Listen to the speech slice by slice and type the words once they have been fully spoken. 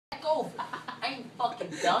over. I ain't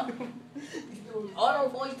fucking done. All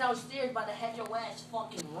those boys downstairs about to have your ass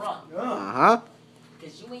fucking run.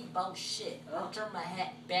 Cause you ain't about shit. I'll turn my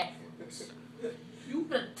hat backwards. You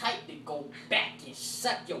the type to go back and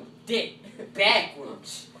suck your dick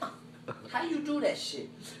backwards. How you do that shit?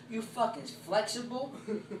 You fucking flexible?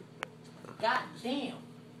 God damn.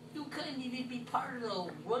 You couldn't even be part of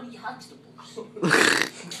the Woody Huxtables.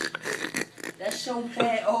 That's so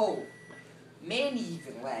bad. Oh, Manny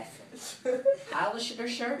even laughing. Hollister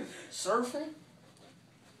shirt? Surfing?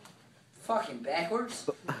 Fucking backwards?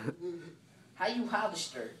 How you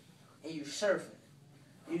Hollister and you surfing?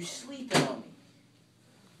 You sleeping on me.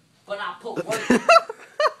 But I put work in.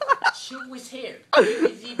 Shoe was here. You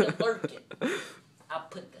was even lurking. I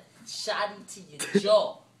put the shotty to your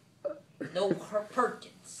jaw. No her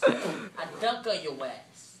Perkins. I dunk on your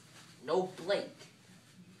ass. No Blake.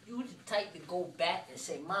 You the type to go back and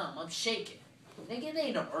say, Mom, I'm shaking. Nigga, it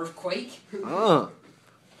ain't an earthquake. We don't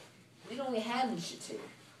even have any shit here.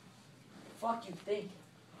 Fuck you thinking?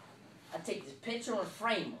 I take this picture and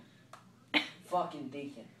frame him. Fucking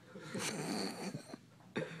deacon.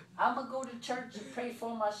 I'ma go to church and pray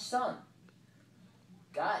for my son.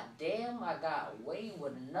 God damn, I got away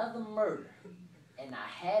with another murder. And I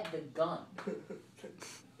had the gun.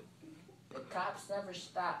 The cops never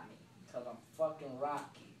stopped me, cause I'm fucking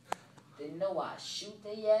Rocky. They know I shoot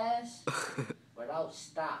their ass without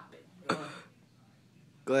stopping.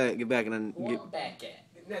 Go ahead, get back and then Who I'm back at?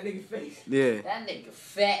 That nigga face. Yeah. That nigga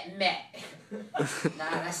Fat Matt.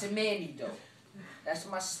 Nah, that's a Manny though. That's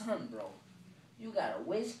my son, bro. You got a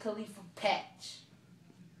Wiz Khalifa patch.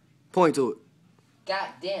 Point to it.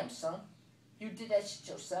 Goddamn, son. You did that shit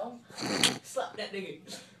yourself? Slap that nigga.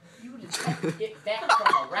 You the type to get back from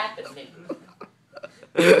a rapping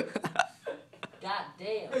nigga.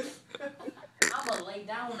 Goddamn. I'ma lay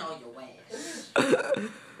down on your ass.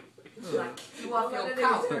 Like, you off your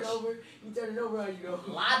couch. You turn it over how you go.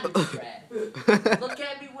 Lie to me, rap. Look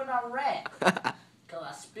at me when I rap. Cause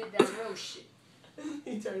I spit that real shit.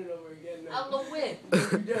 He turned it over again. No. I'm the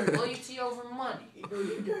win. Loyalty over money.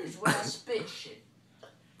 Is when I spit shit.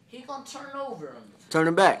 He gonna turn over on me. Turn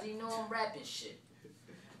him back. You know I'm rapping shit.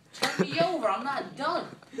 Turn me over. I'm not done.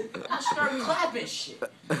 I start clapping shit.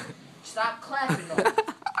 Stop clapping on me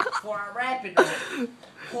before I rap it on you.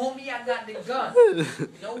 Homie, I got the gun.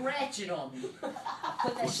 No ratchet on me. I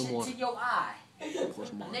put that shit to your eye.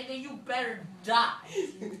 Nigga, you better die.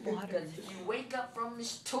 Because if you wake up from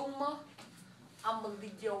this tumor, I'ma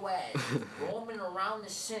leave your ass roaming around the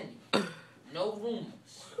city. No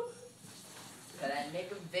rumors. Cause that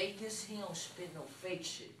nigga Vegas, he don't spit no fake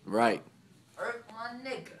shit. Right. Irk my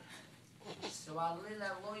nigga. So I live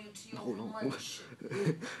that loyalty over money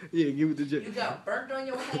shit. Yeah, give it to Jay. You got burnt on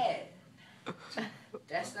your head.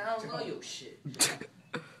 That's not loyal shit.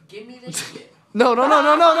 Give me this shit.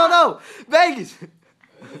 No. Vegas.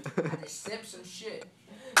 I just sip some shit.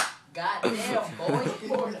 Goddamn, boy.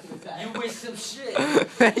 You with some shit.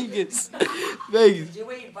 Vegas.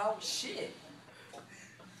 You ain't about shit.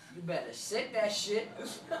 You better sip that shit.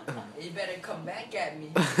 And you better come back at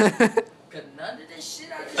me. Cause none of this shit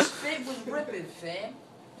I just spit was ripping, fam.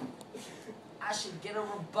 I should get a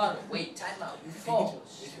rebuttal. Wait, time out. You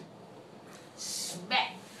false.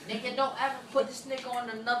 Smack. Nigga, don't ever put this nigga on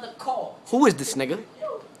another call. Who is this nigga?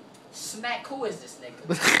 Smack, who is this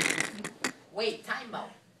nigga? Wait, time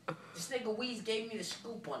out. This nigga Weez gave me the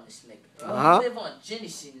scoop on this nigga. I live on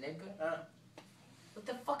Genesee, nigga. What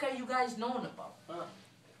the fuck are you guys knowing about?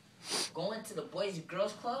 Going to the Boys and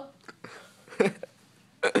Girls Club?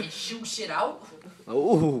 And shoot shit out?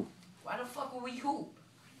 Oh. Why the fuck would we hoop?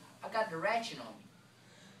 I got the ratchet on me.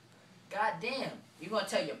 God damn. You gonna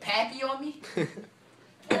tell your pappy on me?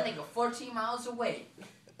 That nigga 14 miles away.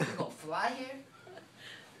 You gonna fly here?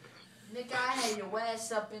 Nigga, I had your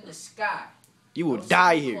ass up in the sky. You will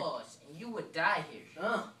die here. And you would die here.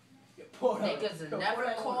 Niggas will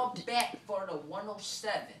never call back for the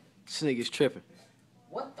 107. This nigga's tripping.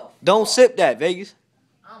 What the fuck? Don't sip that, Vegas.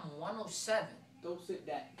 I'm 107. Don't sip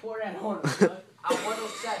that. Pour that on him, son. I'm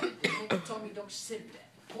 107. The nigga told me don't sip that.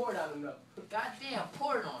 Pour it on him, though. Goddamn,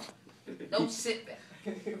 pour it on him. Don't sip that.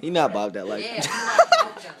 He not about that life. Yeah, you not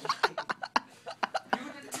about that. You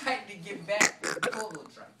the type to get back with polo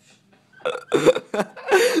stripes.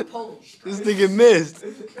 Polo stripes. This nigga missed.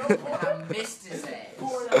 I missed his ass.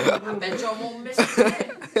 I bet y'all won't miss it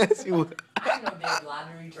again. Yes, you would. I ain't no damn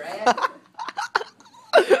lottery draft.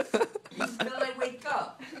 You still ain't wake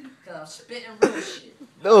up. Cause I'm spitting real shit.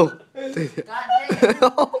 No.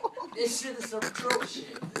 Goddamn. This shit is some troll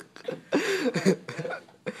shit.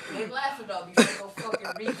 They laughing at me for no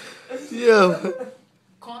fucking reason. Yo.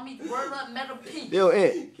 Call me Word Up Metal P. Yo,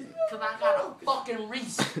 Ant. Cause I got a fucking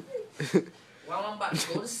reason. Well, I'm about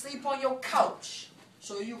to go to sleep on your couch.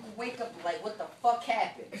 So you can wake up like, what the fuck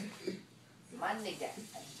happened? My nigga,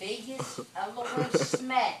 Vegas, LOL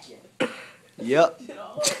smacking. Yep.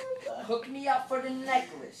 Hook me up for the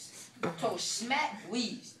necklace. Told Smack,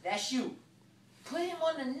 please, that's you. Put him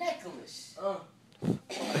on the necklace.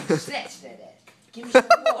 Snatch that ass. Give me some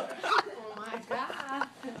water. Oh my god.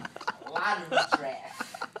 Lottery draft.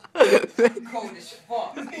 Cold as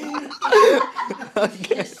fuck.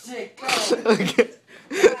 This shit cold. Okay.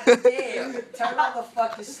 God damn. Turn on the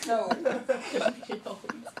fucking stove.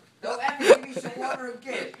 Don't ever give me some water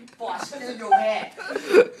again before I steal your hat.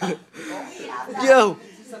 Yo.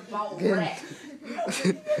 This is about rap.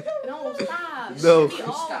 No, stop. No. It be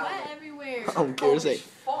all wet everywhere. I don't care. Say,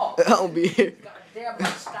 Fuck. I don't be here. God damn, I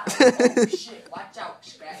stop. Oh shit. Watch out,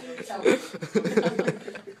 Scrap. Tell me.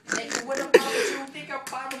 Nigga, what about you? Nigga,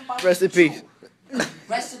 about Rest in peace.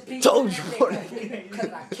 Rest in peace. Told you, boy. Because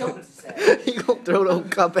I killed his ass. He gonna throw the whole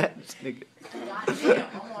cup at this nigga. God damn,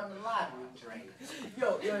 I'm on the lottery drain.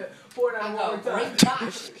 Yo, pour I that one got more time. great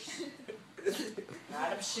boxers. Nah,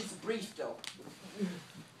 them shit's brief though.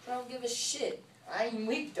 I don't give a shit. I ain't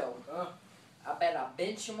weak though. I bet I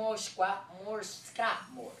bench more, squat more, scott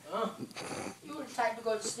more. You were the type to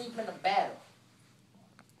go to sleep in a battle.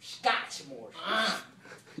 Scotch more.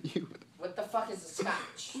 You. What the fuck is a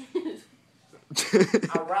scotch?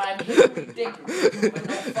 I rhyme Hillary ridiculous with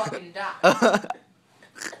no fucking dot.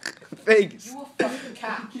 Vegas. You a fucking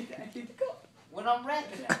cop. When I'm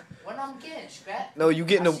rapping at, when I'm getting Scrap. No, you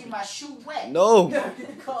getting I the. see my shoe wet. No.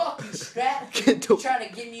 Fuck you, Scrap. Get the. You trying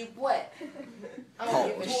to get me wet. I don't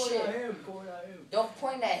give a Pour it shit. at him. Pour it at him. Don't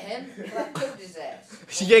point at him, cause I killed his ass.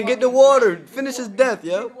 She can't get the water. Finish his death,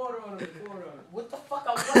 yo. Get water on him. Pour it on him. What the fuck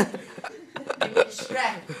I'm running? Give me the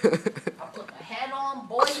strap. I put my hat on,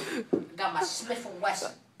 boy. I got my Smith &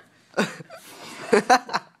 Wesson.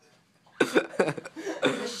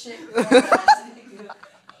 This shit.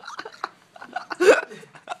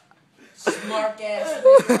 Smart ass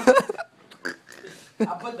nigga. I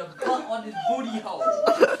put the butt on his booty hole.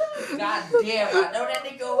 God damn, I know that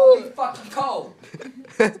nigga will be fucking cold.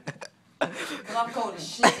 Cause I'm cold as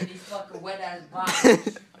shit in these fucking wet ass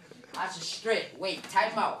boxers. I should strip. Wait,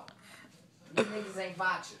 time out. These niggas ain't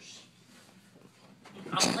boxers.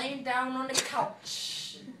 I'm laying down on the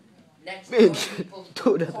couch next to Bitch, people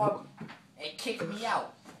do that. and kick me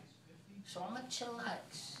out. So I'ma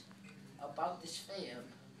chillax about this fam.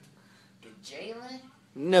 And Jalen,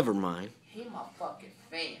 Never mind. he my fucking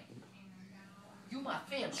fam. You my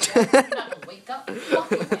fam, so you're not gonna wake up and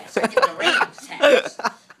fuck your ass. I get the Rams tax.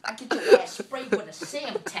 I get your ass sprayed with a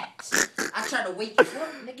Sam tax. I try to wake you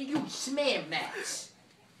up, nigga, you smear max.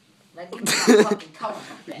 Like, give me my fucking color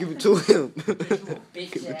back. Give it to him. You a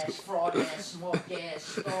bitch ass, fraud ass, smoke ass,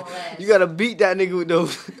 stall ass. You gotta beat that nigga with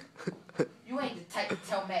those. You ain't the type to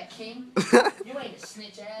tell Matt King. You ain't a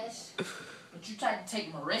snitch ass. But you tried to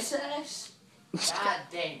take Marissa ass? God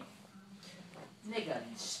damn. Nigga,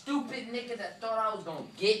 stupid nigga that thought I was gonna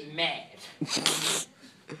get mad.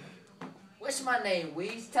 What's my name,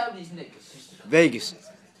 Weez? Tell these niggas. Vegas.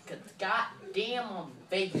 Cause goddamn, I'm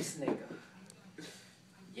Vegas nigga.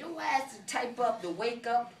 Your ass to type up to wake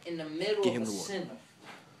up in the middle Get of him a the water. center.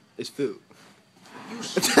 It's food. You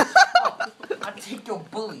sweet as fuck. I take your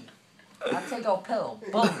bully. I take your pillow.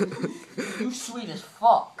 Boom. You sweet as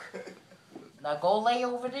fuck. Now go lay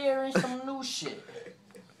over there in some new shit.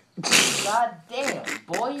 God damn,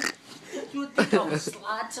 boy. You think I'm gonna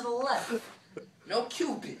slide to the left? No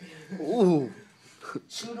Cupid. Ooh.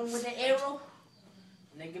 Shoot him with an arrow.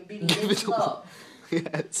 Nigga be Give it the to love.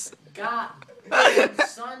 Yes. God damn,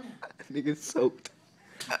 son. Nigga soaked.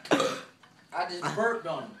 I just burped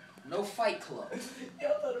on him. No Fight Club. Yo,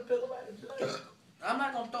 throw the pillow at him. I'm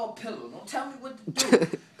not gonna throw a pillow. Don't tell me what to do.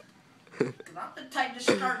 Cause I'm the type to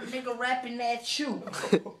start nigga rapping that shoe.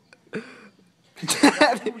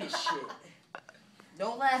 I do this shit.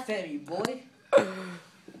 Don't laugh at me, boy.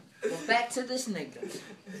 But back to this nigga.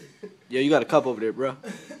 Yo, you got a cup over there, bro.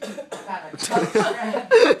 Got a touch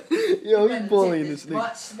strap. Yo, Better he bullying take this nigga.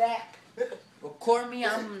 butt snap. Record me.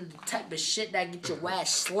 I'm the type of shit that get your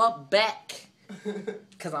ass slumped back.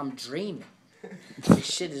 Cause I'm dreaming. This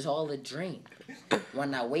shit is all a dream.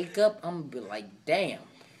 When I wake up, I'm gonna be like, damn.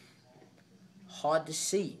 Hard to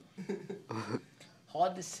see.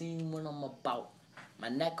 Hard to see when I'm about. My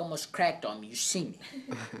neck almost cracked on me. You see me.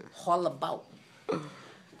 All about.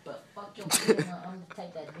 But fuck your camera. I'm the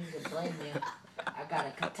type that nigga blame me. I got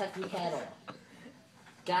a Kentucky hat on.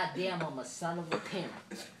 Goddamn, I'm a son of a pimp.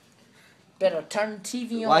 Better turn the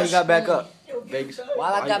TV on. Why he got back screen. up? Vegas.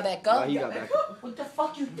 While I got back up? Why he got back up? What the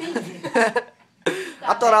fuck you thinking?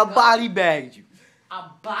 I thought I body bagged you. I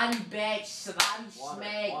body bag, slotty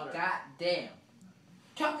smack, goddamn.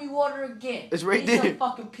 Tell me water again. It's right Eat there. some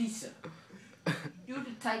fucking pizza. You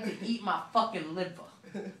the type to eat my fucking liver.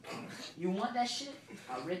 You want that shit?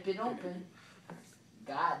 I'll rip it open.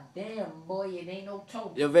 Goddamn, boy, it ain't no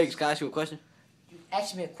toe. Yo, Vegas, can I ask you a question? You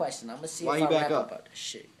ask me a question. I'm gonna see Why if he I back rap up? about this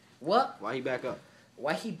shit. What? Why he back up?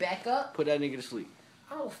 Why he back up? Put that nigga to sleep.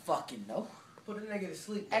 I don't fucking know. Put a nigga to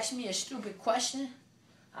sleep. Ask me a stupid question.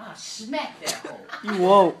 I'll smack that hoe. You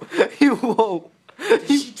won't. You won't.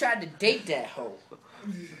 She tried to date that hoe.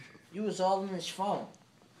 You was all on his phone.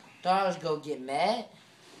 Thought I was gonna get mad.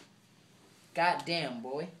 Goddamn,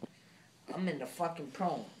 boy. I'm in the fucking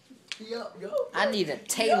prone. Yo. I need a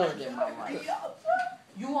tailored in my life.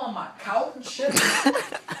 You on my couch? You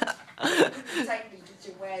take me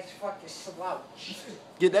get your ass fucking slouch.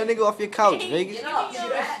 Get that nigga off your couch, Vegas. Get up,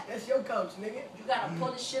 That's your coach, nigga. You gotta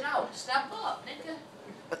pull this shit out. Step up,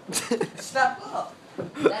 nigga. Step up.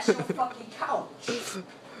 That's your fucking couch.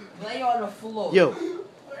 Lay on the floor. Yo,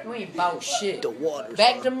 You ain't about shit. the water's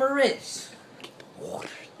Back to Maris.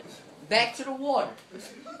 Back to the water.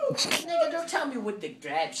 Nigga, don't tell me what to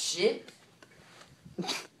grab shit.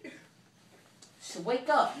 So wake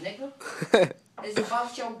up, nigga. It's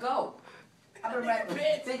about your go. I've been rapping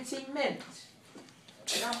for 15 minutes.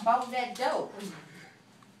 And I'm about that dough.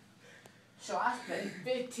 So I spent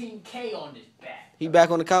 15K on this back. He back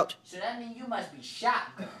on the couch? So that means you must be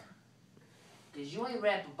shotgun. Cause you ain't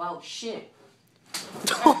rap about shit.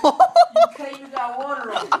 You claim you got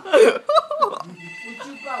water on you. What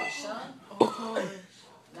you about, son?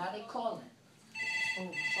 Now they calling. So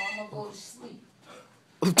I'm gonna go to sleep.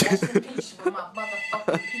 Rest in peace with my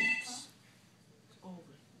motherfucking peeps.